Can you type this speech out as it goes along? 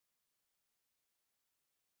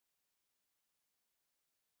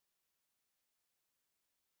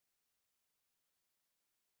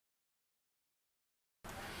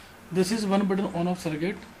This is one button on off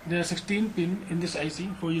circuit. There are 16 pin in this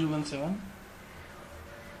IC 4017.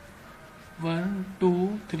 1,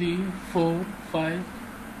 2, 3, 4, 5,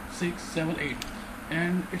 6, 7, 8.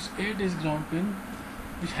 And its 8 is ground pin,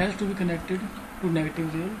 which has to be connected to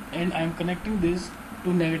negative rail, and I am connecting this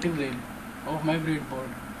to negative rail of my breadboard.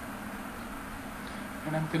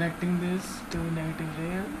 And I am connecting this to negative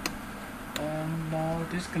rail, and now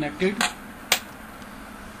it is connected.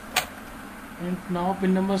 And now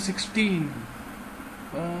pin number 16,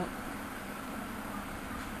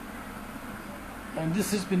 and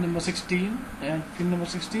this is pin number 16, and pin number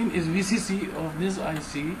 16 is VCC of this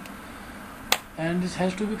IC, and this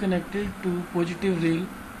has to be connected to positive rail,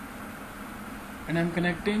 and I am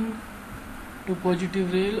connecting to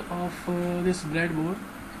positive rail of this breadboard,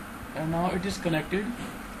 and now it is connected.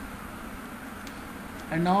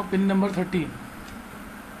 And now pin number 13.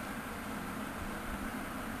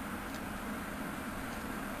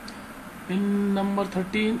 Pin number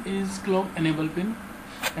 13 is clock enable pin,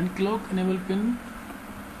 and clock enable pin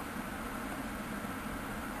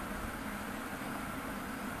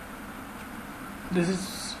this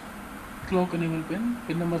is clock enable pin,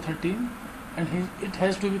 pin number 13, and it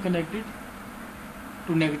has to be connected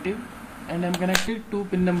to negative, and I am connected to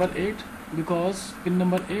pin number 8 because pin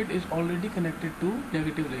number 8 is already connected to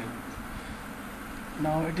negative rail.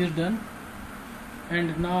 Now it is done.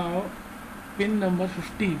 And now pin number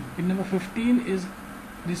 15. Pin number 15 is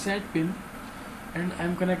reset pin, and I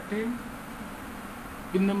am connecting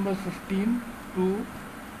pin number 15 to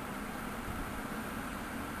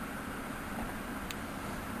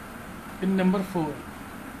pin number 4.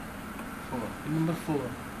 Pin number 4,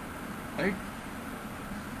 right?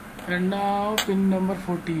 And now pin number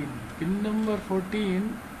 14. Pin number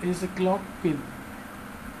 14 is a clock pin,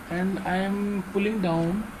 and I am pulling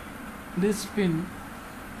down this pin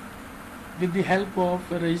with the help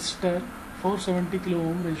of a resistor, 470 kilo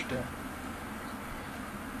ohm resistor,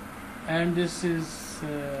 and this is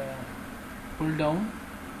pulled down.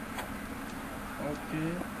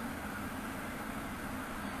 Okay,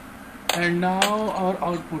 and now our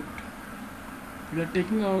output, we are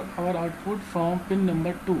taking our output from pin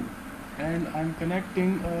number 2, and I am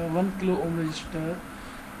connecting a 1 kilo ohm resistor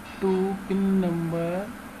to pin number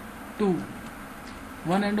 2.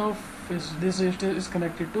 One end of this resistor is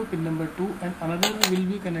connected to pin number 2, and another will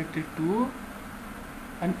be connected to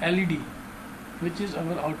an LED, which is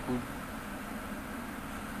our output,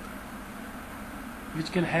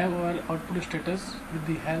 which can have our output status with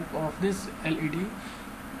the help of this LED.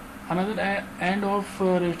 Another end of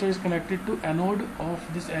resistor is connected to anode of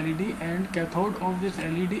this LED, and cathode of this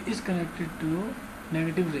LED is connected to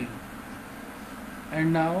negative rail.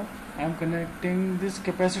 And now I am connecting this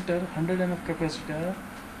capacitor, 100 nF capacitor,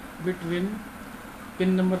 between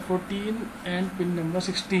pin number 14 and pin number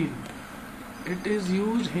 16. It is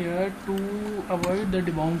used here to avoid the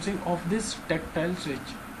debouncing of this tactile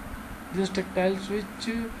switch. This tactile switch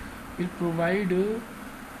will provide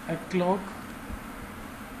a clock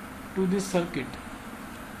to this circuit,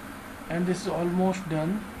 and this is almost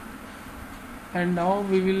done. And now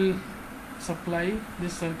we will supply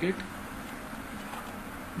this circuit.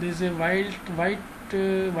 There is a white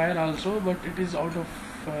wire also, but it is out of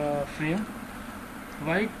frame.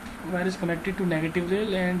 White wire is connected to negative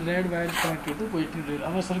rail, and red wire is connected to positive rail.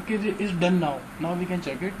 Our circuit is done now. Now we can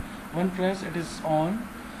check it. One press it is on,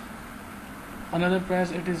 another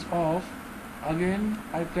press it is off, again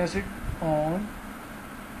I press it on,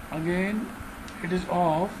 again it is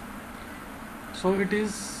off. So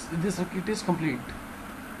this circuit is complete.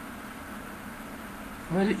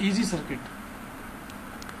 Very easy circuit.